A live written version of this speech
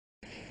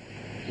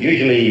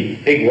Usually,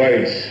 big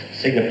words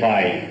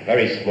signify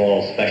very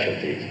small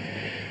specialties.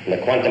 And the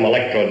quantum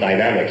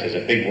electrodynamics is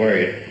a big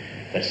word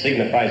that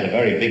signifies a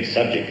very big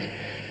subject.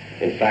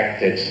 In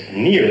fact, it's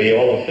nearly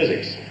all of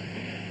physics.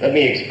 Let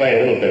me explain a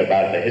little bit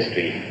about the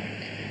history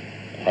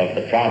of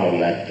the problem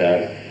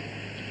that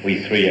we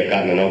three have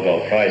gotten the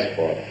Nobel Prize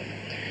for.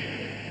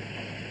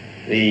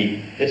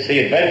 It's the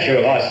adventure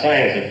of our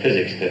science of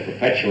physics is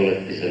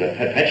a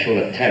perpetual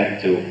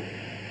attempt to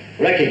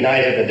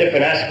recognize that the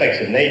different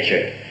aspects of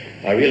nature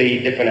are really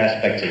different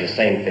aspects of the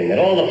same thing, that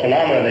all the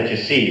phenomena that you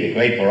see, the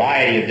great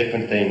variety of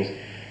different things,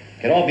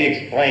 can all be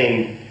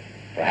explained,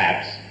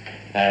 perhaps,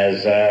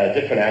 as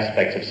different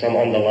aspects of some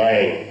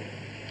underlying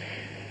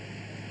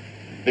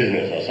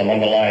business or some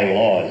underlying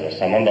laws or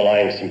some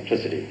underlying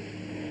simplicity.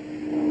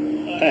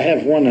 I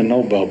have won a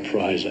Nobel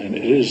Prize, and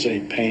it is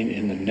a pain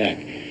in the neck.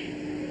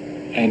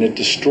 And it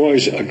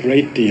destroys a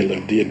great deal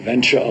of the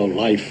adventure of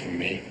life for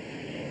me.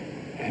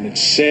 And it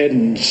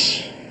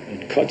saddens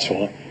and cuts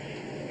off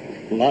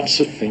lots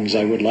of things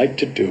I would like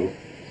to do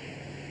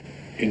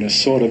in a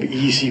sort of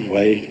easy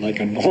way, like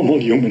a normal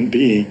human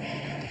being.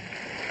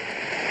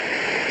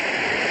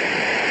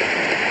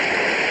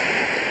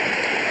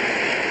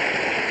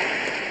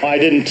 I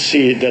didn't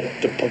see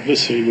that the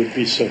publicity would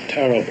be so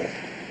terrible.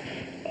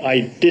 I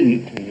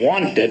didn't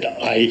want it.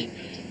 I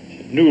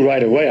knew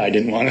right away I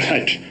didn't want it.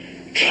 I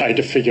tried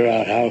to figure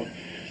out how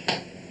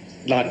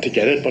not to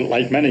get it, but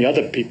like many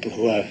other people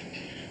who have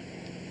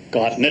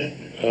gotten it,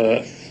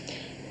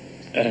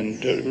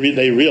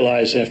 they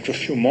realize after a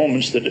few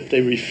moments that if they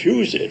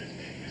refuse it,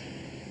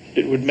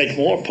 it would make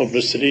more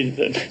publicity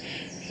than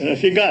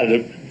if you got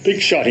it. A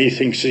big shot he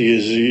thinks he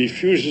is, he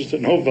refuses the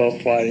Nobel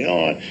Prize.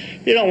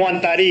 You don't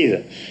want that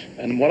either.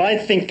 And what I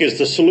think is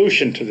the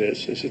solution to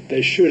this is that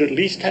they should at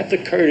least have the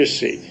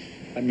courtesy,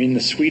 the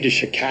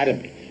Swedish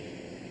Academy,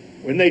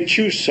 when they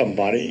choose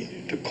somebody,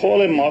 to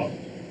call him up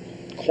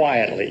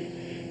quietly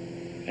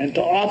and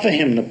to offer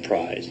him the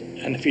prize.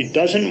 And if he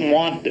doesn't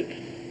want it,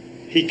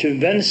 he can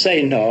then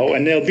say no,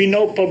 and there'll be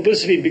no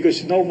publicity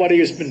because nobody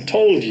has been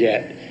told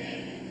yet.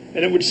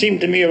 And it would seem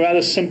to me a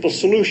rather simple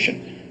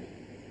solution.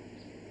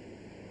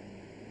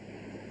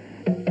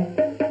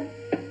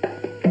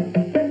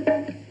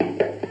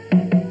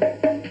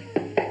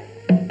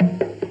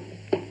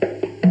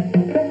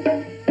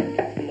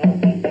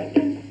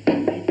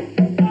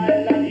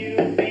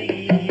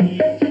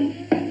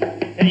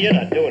 You're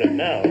not doing it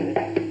now.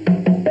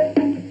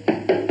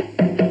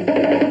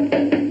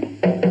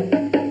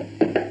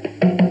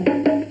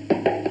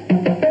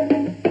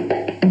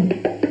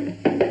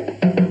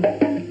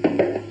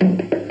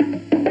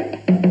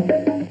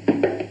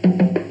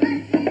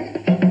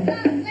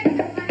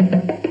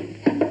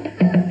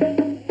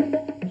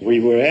 We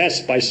were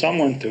asked by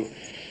someone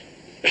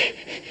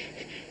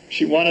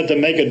she wanted to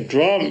make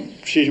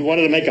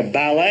a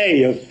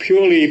ballet of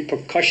purely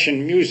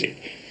percussion music.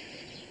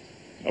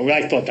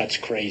 I thought that's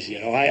crazy.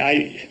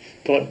 I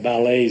thought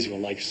ballets were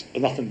like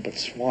nothing but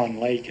Swan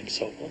Lake and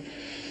so on.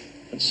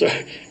 And so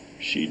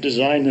she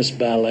designed this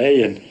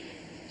ballet, and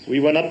we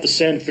went up to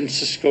San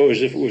Francisco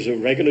as if it was a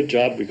regular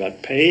job. We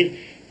got paid.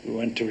 We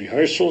went to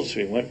rehearsals.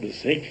 We went to the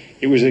thing.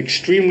 It was an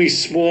extremely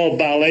small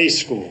ballet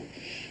school.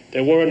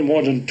 There weren't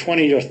more than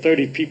 20 or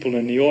 30 people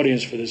in the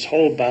audience for this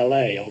whole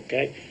ballet,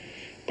 okay?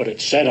 But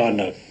it said on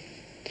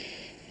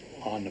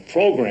the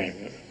program,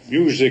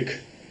 music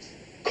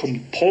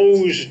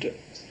composed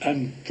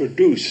and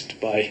produced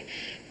by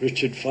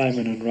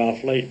Richard-Feynman and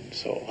Ralph Layton.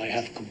 So I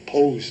have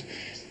composed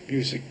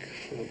music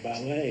for a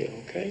ballet,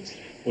 okay?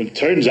 Well, it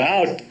turns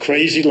out,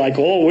 crazy like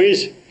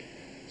always,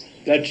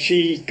 that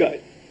she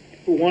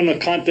won a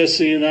contest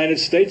in the United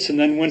States and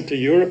then went to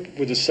Europe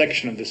with a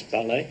section of this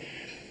ballet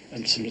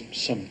and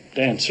some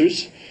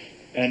dancers,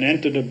 and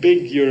entered a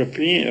big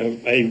European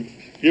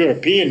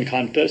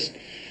contest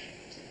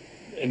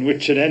in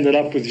which it ended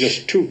up with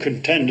just two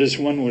contenders.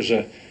 One was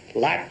a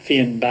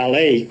Latvian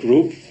ballet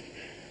group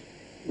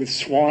with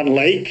Swan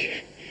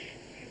Lake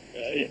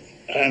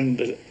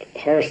and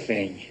her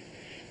thing,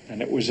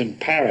 and it was in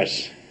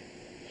Paris.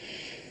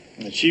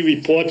 And she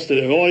reports that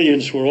the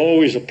audience were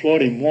always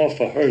applauding more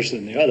for hers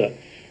than the other,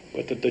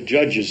 but that the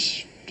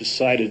judges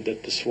decided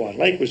that the Swan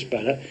Lake was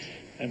better.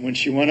 And when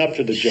she went up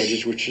to the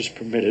judges, which is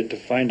permitted, to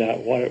find out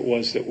what it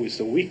was that was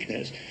the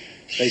weakness,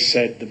 they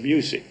said the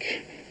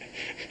music.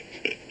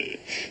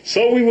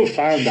 So we were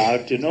found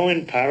out,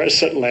 in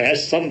Paris at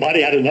last.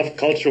 Somebody had enough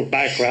cultural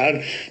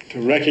background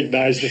to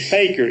recognize the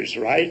fakers,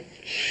 right?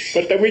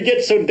 But then we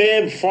get so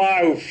damn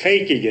far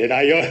faking it,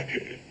 I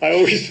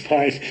always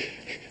find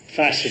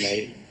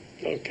fascinating,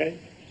 okay?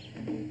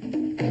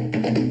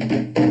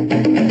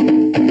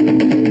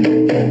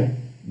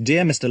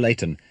 Dear Mr.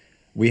 Layton,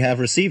 we have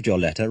received your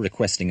letter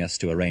requesting us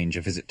to arrange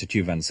a visit to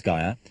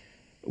Tuvanskaya.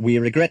 We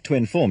regret to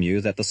inform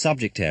you that the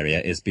subject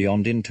area is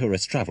beyond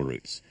in-tourist travel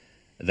routes.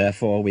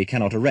 Therefore, we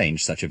cannot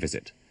arrange such a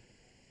visit.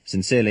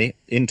 Sincerely,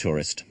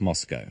 in-tourist,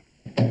 Moscow.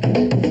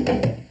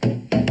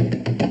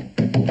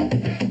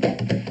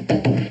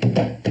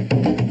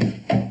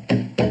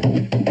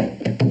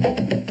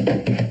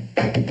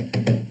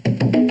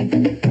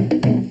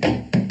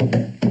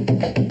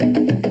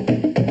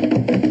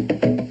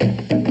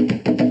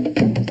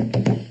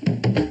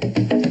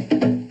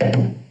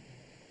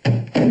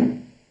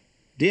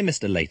 Dear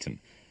Mr. Leighton,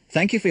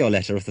 thank you for your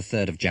letter of the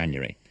 3rd of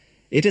January.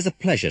 It is a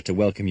pleasure to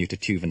welcome you to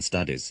Tuvan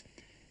Studies.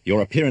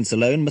 Your appearance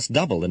alone must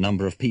double the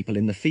number of people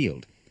in the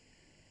field.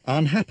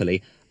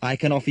 Unhappily, I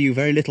can offer you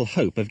very little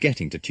hope of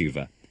getting to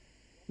Tuva.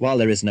 While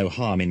there is no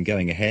harm in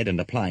going ahead and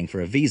applying for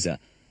a visa,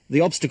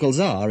 the obstacles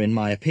are, in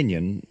my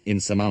opinion,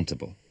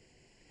 insurmountable.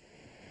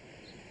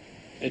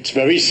 It's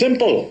very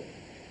simple.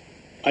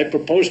 I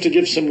propose to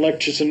give some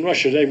lectures in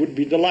Russia. They would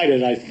be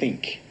delighted, I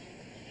think.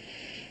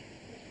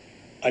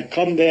 I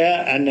come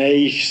there and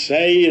I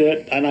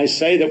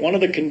say that one of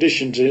the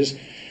conditions is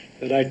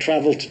that I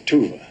travel to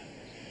Tuva.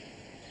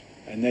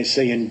 And they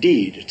say,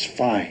 indeed, it's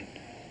fine.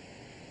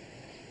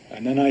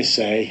 And then I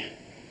say,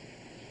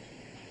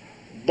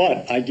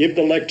 but I give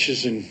the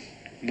lectures in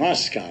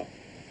Moscow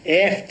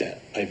after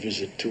I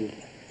visit Tuva,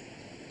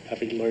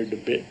 having learned a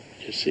bit,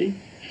 you see.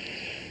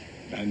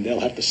 And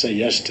they'll have to say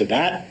yes to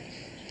that,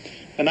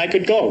 and I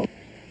could go.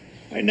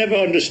 I never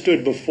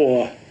understood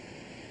before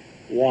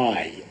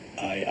why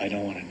I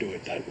don't want to do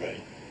it that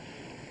way.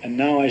 And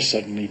now I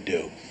suddenly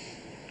do.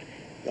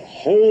 The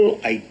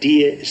whole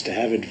idea is to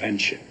have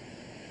adventure.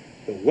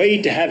 The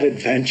way to have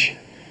adventure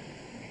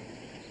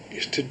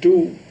is to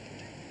do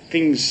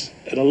things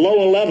at a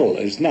lower level,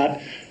 is not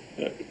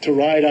to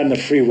ride on the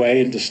freeway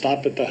and to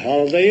stop at the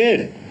Holiday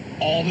Inn.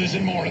 All this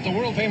and more at the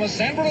world-famous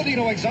San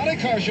Bernardino Exotic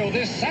Car Show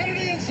this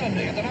Saturday and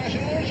Sunday at the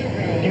National Art Show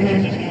Ground.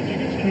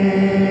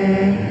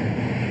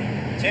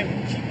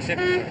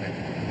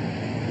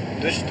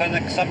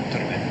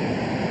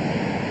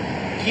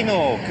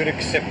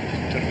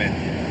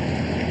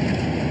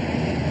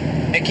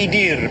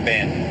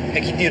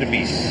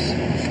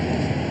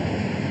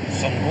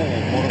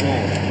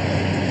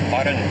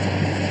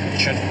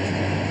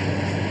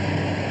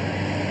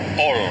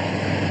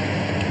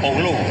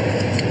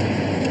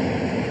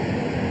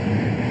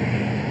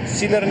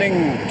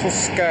 Learning to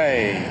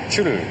sky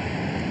chul.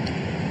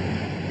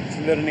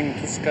 Learning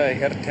to sky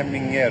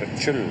erteminger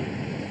chul.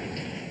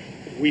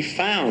 We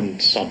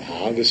found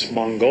somehow this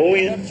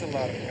Mongolian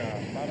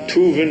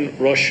Tuvan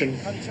Russian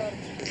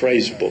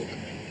phrase book,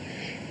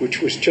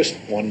 which was just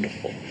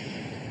wonderful.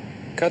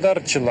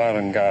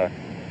 Kadarchilaranga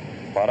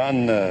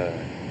paran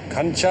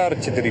kanchar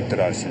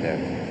chidriptarasile.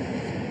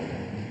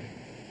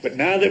 But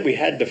now that we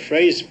had the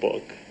phrase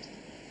book,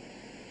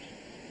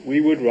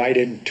 we would write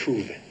in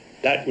Tuvan.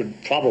 That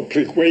would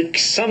probably wake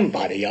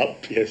somebody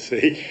up, you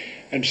see.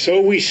 And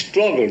so we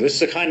struggled. This is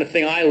the kind of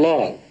thing I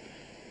love,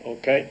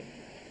 okay?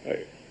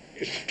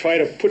 Try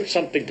to put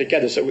something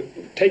together. So we're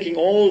taking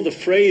all the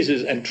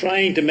phrases and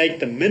trying to make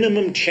the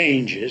minimum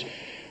changes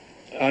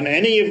on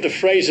any of the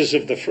phrases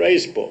of the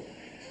phrase book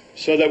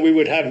so that we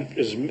would have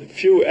as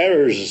few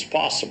errors as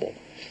possible.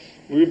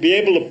 We would be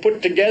able to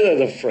put together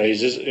the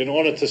phrases in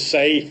order to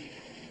say,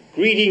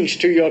 greetings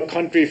to your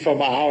country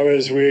from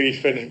ours. We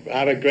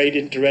have a great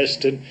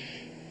interest in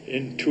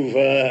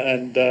Tuva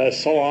and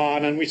so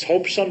on, and we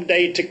hope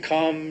someday to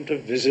come to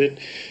visit,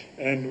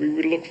 and we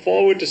would look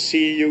forward to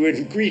see you,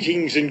 and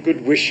greetings and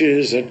good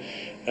wishes, and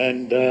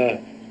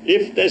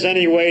if there's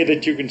any way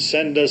that you can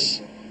send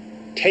us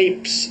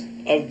tapes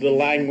of the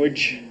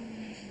language,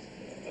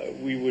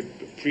 we would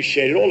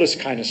appreciate it, all this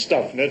kind of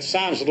stuff. And it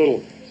sounds a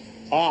little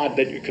odd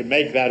that you could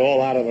make that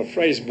all out of a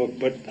phrase book,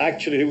 but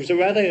actually it was a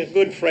rather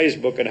good phrase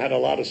book and had a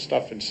lot of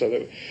stuff in, so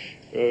that,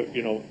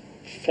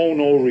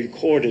 phono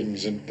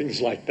recordings and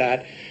things like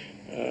that.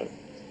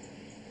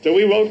 So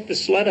we wrote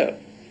this letter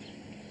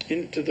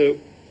into the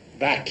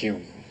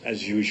vacuum,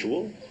 as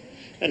usual,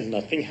 and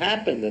nothing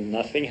happened, and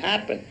nothing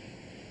happened.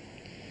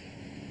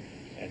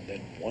 And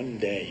then one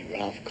day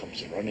Ralph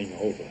comes running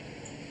over,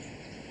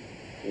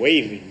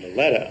 waving a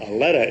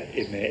letter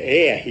in the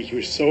air. He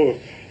was so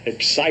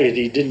excited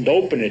he didn't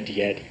open it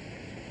yet.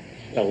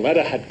 The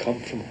letter had come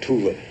from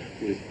Tuva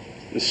with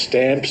the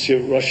stamps,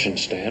 Russian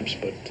stamps,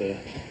 but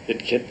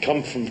it had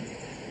come from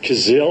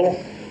Kizil,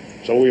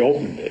 so we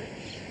opened it.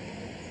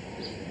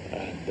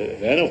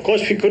 And then, of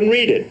course, we couldn't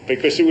read it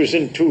because it was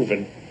in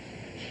Tuvan.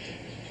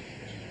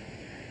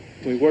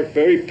 We worked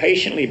very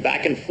patiently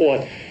back and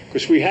forth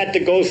because we had to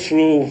go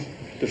through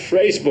the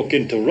phrase book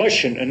into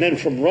Russian and then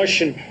from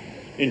Russian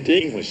into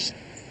English.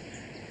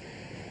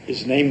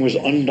 His name was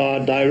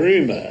Undar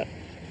Dairuma.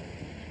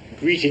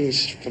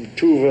 Greetings from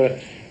Tuva.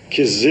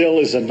 Kizil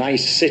is a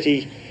nice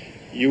city.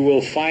 You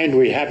will find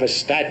we have a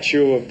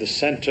statue of the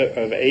center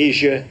of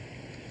Asia.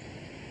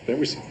 It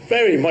was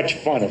very much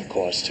fun, of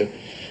course, to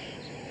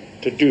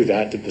do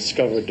that, to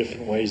discover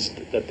different ways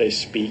that they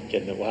speak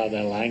and how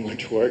their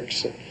language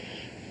works and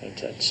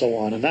so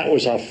on. And that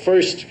was our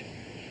first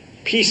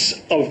piece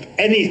of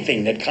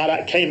anything that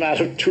came out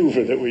of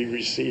Tuva that we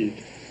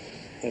received.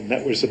 And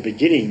that was the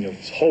beginning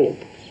of hope.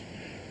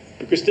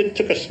 Because it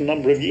took us a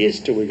number of years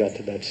till we got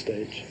to that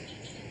stage.